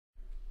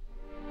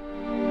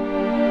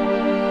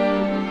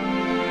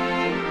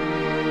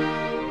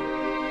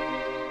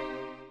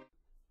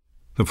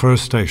The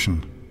first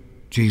station,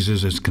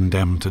 Jesus is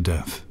condemned to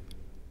death.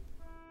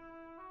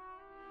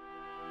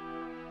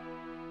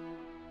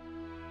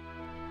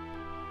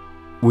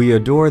 We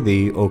adore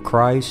Thee, O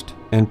Christ,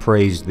 and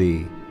praise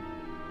Thee,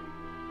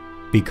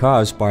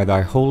 because by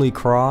Thy holy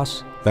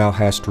cross Thou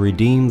hast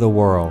redeemed the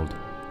world.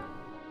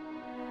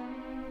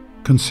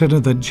 Consider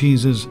that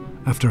Jesus,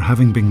 after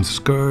having been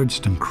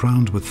scourged and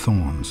crowned with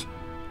thorns,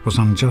 was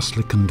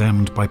unjustly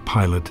condemned by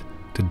Pilate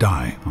to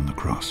die on the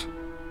cross.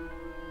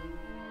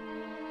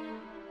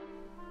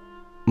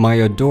 My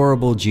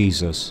adorable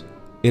Jesus,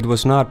 it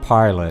was not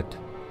Pilate,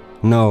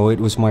 no,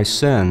 it was my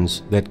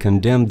sins that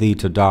condemned Thee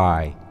to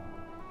die.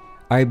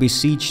 I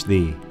beseech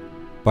Thee,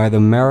 by the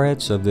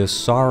merits of this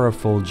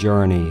sorrowful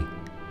journey,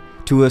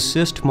 to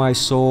assist my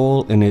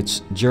soul in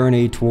its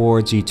journey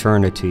towards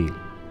eternity.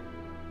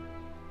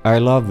 I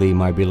love Thee,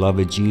 my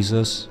beloved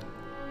Jesus.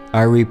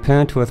 I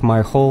repent with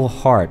my whole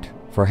heart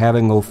for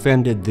having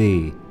offended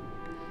Thee.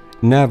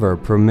 Never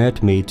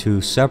permit me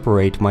to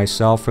separate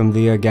myself from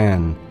Thee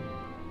again.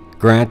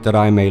 Grant that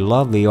I may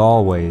love Thee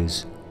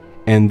always,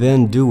 and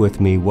then do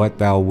with me what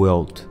Thou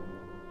wilt.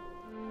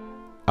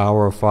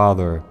 Our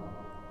Father,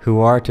 who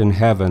art in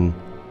heaven,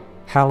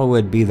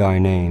 hallowed be Thy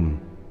name.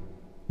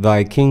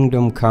 Thy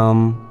kingdom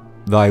come,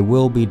 Thy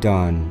will be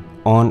done,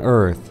 on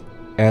earth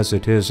as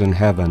it is in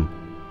heaven.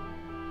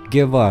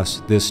 Give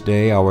us this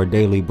day our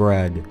daily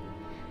bread,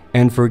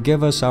 and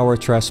forgive us our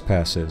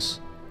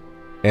trespasses,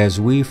 as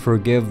we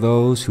forgive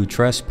those who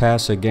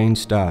trespass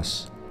against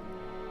us.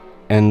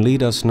 And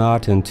lead us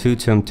not into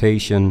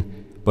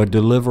temptation, but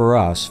deliver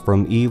us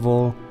from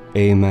evil.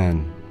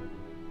 Amen.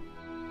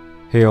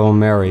 Hail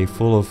Mary,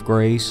 full of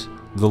grace,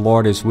 the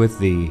Lord is with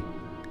Thee.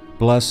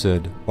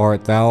 Blessed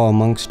art Thou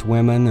amongst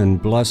women, and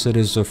blessed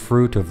is the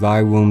fruit of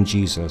Thy womb,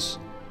 Jesus.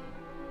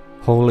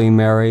 Holy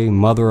Mary,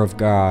 Mother of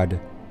God,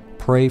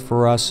 pray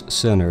for us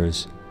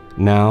sinners,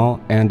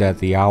 now and at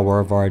the hour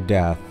of our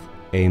death.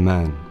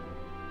 Amen.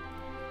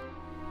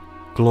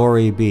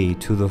 Glory be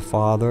to the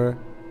Father,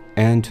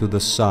 and to the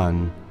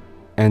Son,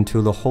 and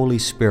to the Holy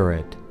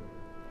Spirit,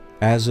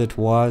 as it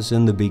was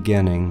in the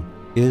beginning,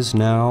 is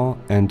now,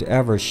 and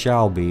ever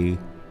shall be,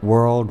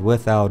 world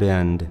without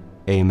end.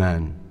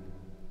 Amen.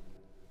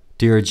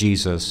 Dear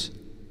Jesus,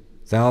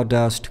 Thou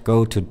dost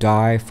go to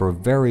die for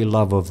very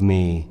love of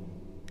me.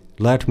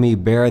 Let me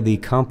bear Thee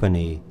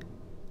company.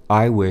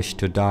 I wish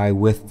to die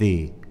with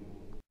Thee.